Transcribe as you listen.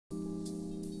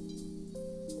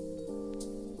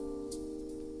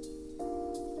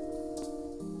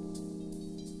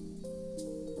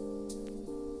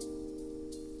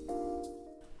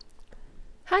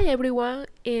Hi everyone,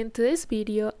 in today's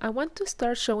video I want to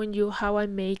start showing you how I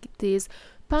make these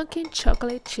pumpkin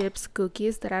chocolate chips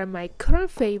cookies that are my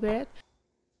current favorite.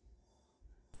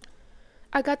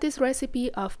 I got this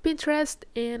recipe off Pinterest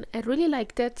and I really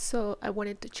liked it, so I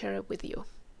wanted to share it with you.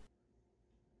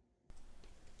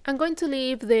 I'm going to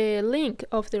leave the link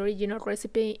of the original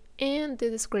recipe in the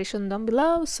description down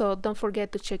below, so don't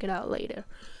forget to check it out later.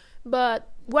 But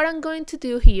what I'm going to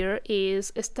do here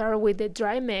is start with the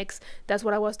dry mix. That's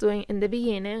what I was doing in the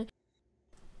beginning.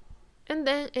 And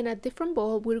then in a different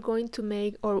bowl, we're going to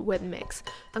make our wet mix.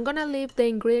 I'm gonna leave the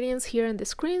ingredients here on the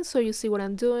screen so you see what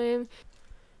I'm doing.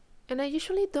 And I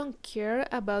usually don't care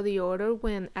about the order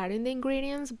when adding the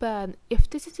ingredients, but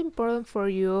if this is important for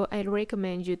you, I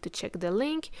recommend you to check the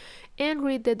link and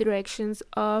read the directions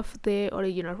of the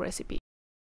original recipe.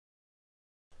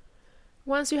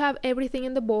 Once you have everything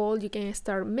in the bowl, you can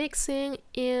start mixing,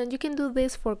 and you can do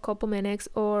this for a couple minutes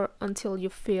or until you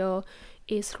feel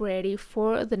it's ready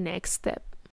for the next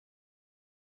step.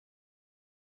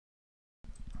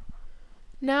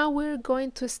 Now we're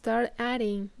going to start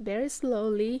adding very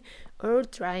slowly our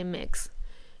dry mix.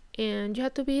 And you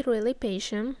have to be really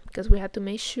patient because we have to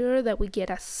make sure that we get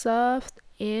a soft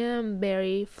and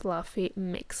very fluffy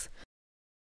mix.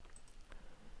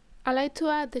 I like to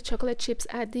add the chocolate chips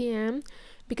at the end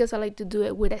because I like to do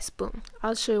it with a spoon.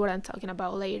 I'll show you what I'm talking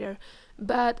about later.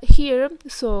 But here,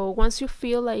 so once you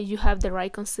feel like you have the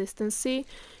right consistency,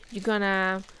 you're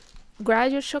gonna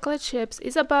grab your chocolate chips.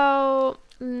 It's about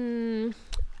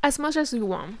as much as you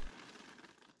want.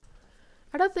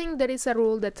 I don't think there is a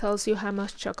rule that tells you how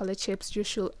much chocolate chips you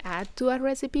should add to a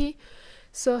recipe.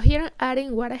 So here I'm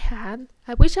adding what I had.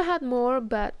 I wish I had more,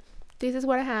 but this is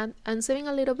what I had. I'm saving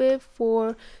a little bit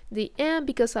for the end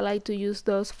because I like to use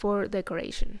those for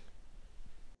decoration.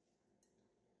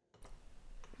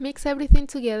 Mix everything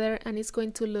together and it's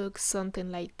going to look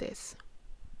something like this.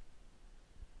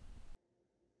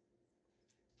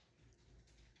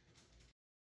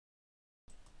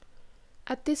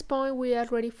 At this point we are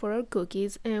ready for our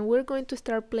cookies and we're going to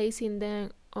start placing them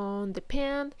on the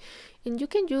pan, and you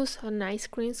can use an ice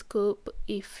cream scoop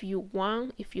if you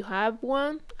want, if you have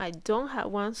one. I don't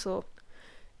have one, so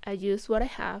I use what I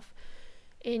have.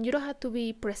 And you don't have to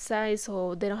be precise,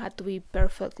 or they don't have to be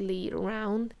perfectly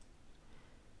round.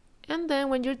 And then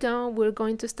when you're done, we're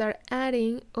going to start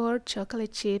adding our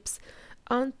chocolate chips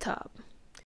on top.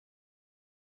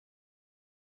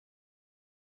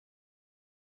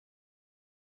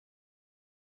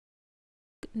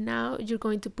 Now you're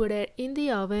going to put it in the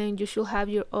oven. You should have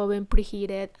your oven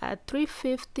preheated at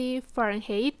 350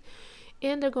 Fahrenheit,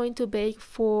 and they're going to bake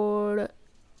for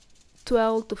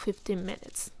 12 to 15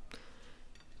 minutes.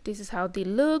 This is how they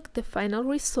look, the final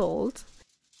result.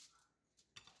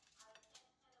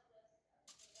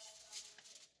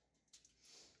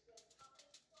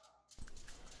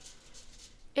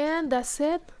 And that's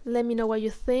it. Let me know what you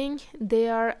think. They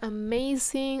are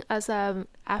amazing as an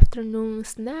afternoon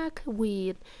snack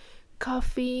with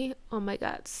coffee. Oh my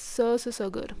god, so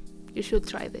good. You should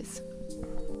try this.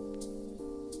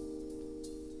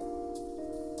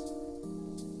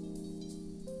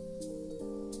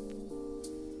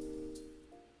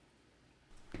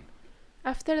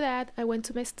 After that, I went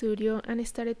to my studio and I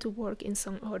started to work in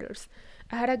some orders.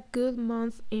 I had a good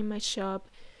month in my shop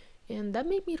and that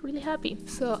made me really happy.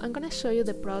 So I'm gonna show you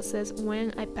the process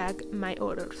when I pack my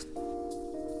orders.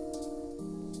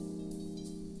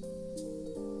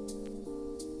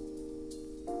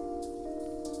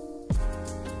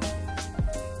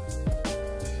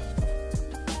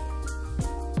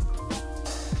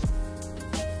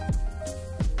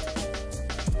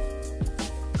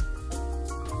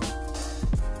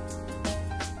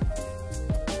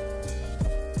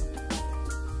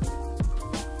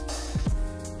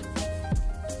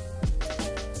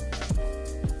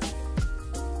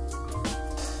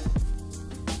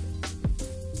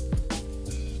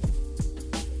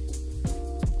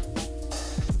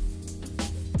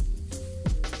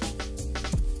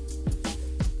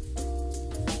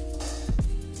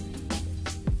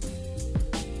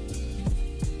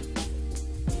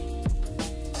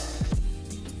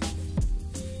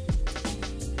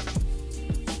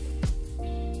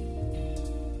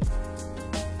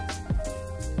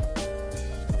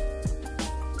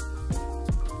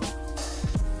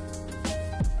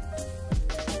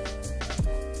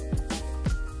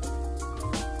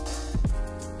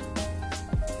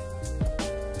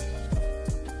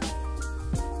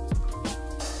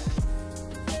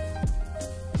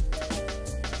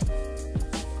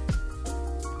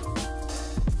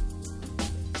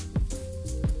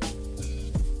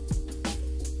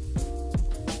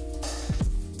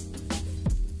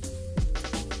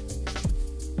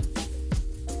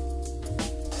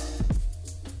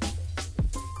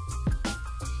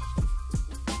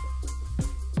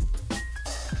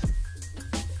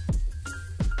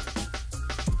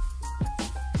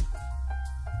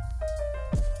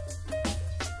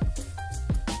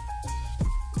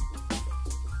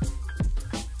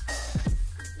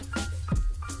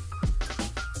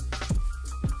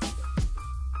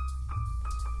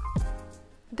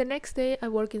 The next day I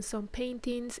worked in some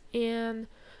paintings, and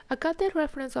I got the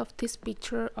reference of this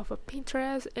picture of a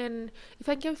Pinterest, and if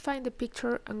I can find the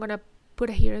picture I'm gonna put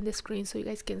it here on the screen so you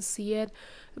guys can see it.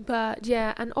 But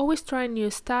yeah, I'm always trying new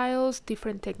styles,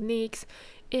 different techniques,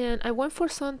 and I went for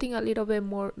something a little bit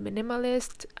more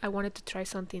minimalist. I wanted to try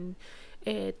something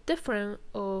different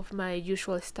of my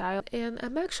usual style, and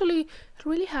I'm actually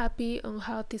really happy on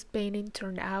how this painting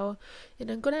turned out,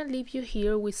 and I'm gonna leave you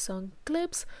here with some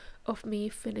clips of me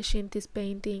finishing this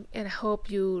painting, and I hope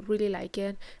you really like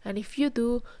it. And if you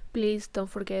do, please don't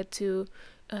forget to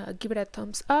give it a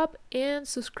thumbs up and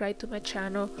subscribe to my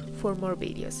channel for more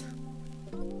videos.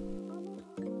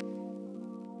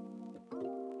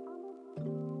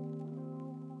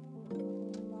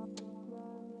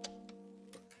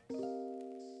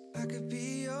 I could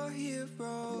be your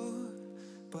hero,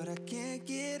 but I can't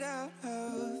get out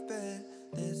of bed.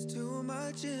 There's too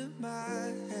much in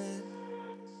my head.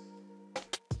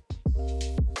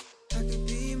 I could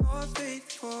be more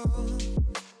faithful,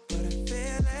 but I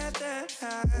fail at that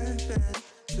habit.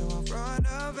 So I run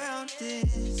around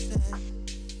instead.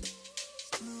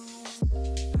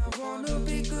 I wanna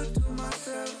be good to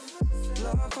myself,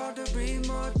 love hard to breathe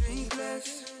more, drink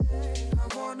less.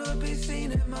 I wanna be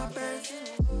seen at my best,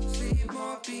 sleep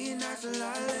more, be nice a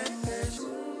lot less.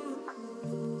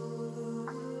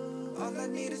 All I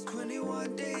need is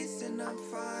 21 days and I'm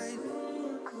fine.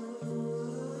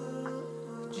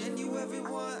 January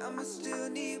 1, I'ma still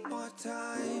need more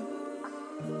time.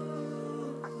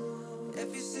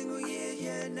 Every single year,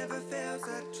 yeah, it never fails,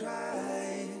 I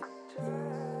try.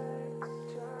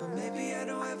 But maybe I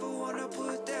don't ever wanna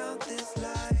put down this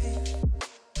life.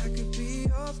 I could be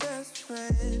your best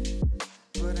friend,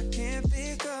 but I can't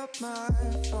pick up my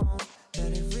phone.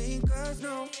 Let it ring cause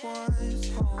no one's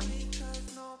home.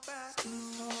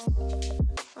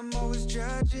 I'm always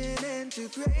judging and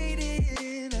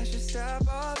degrading. I should stop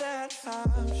all that,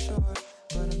 I'm sure,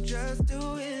 but I'm just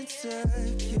too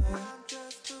insecure.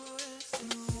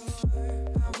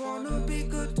 I wanna be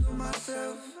good to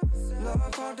myself,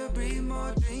 love hard to breathe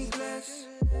more, drink less.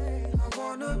 I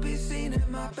wanna be seen at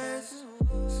my best,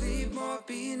 sleep more,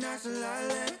 be nice a lot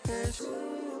less.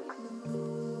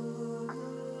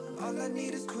 All I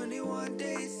need is 21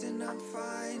 days and I'm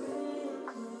fine.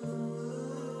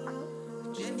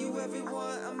 January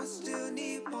 1, I'ma still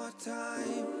need more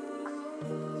time.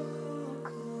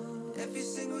 Every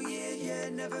single year, yeah,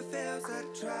 it never fails, I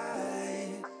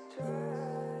try.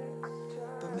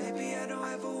 But maybe I don't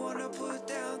ever wanna put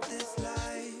down this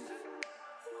life.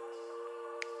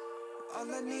 All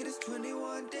I need is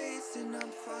 21 days and I'm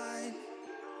fine.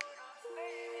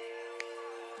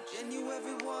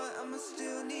 January 1, I'ma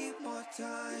still need more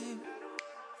time.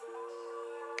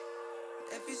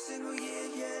 Every single year,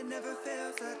 yeah, it never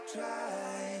fails, I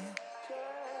try.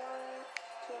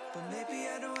 But maybe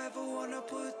I don't ever wanna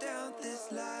put down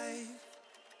this life.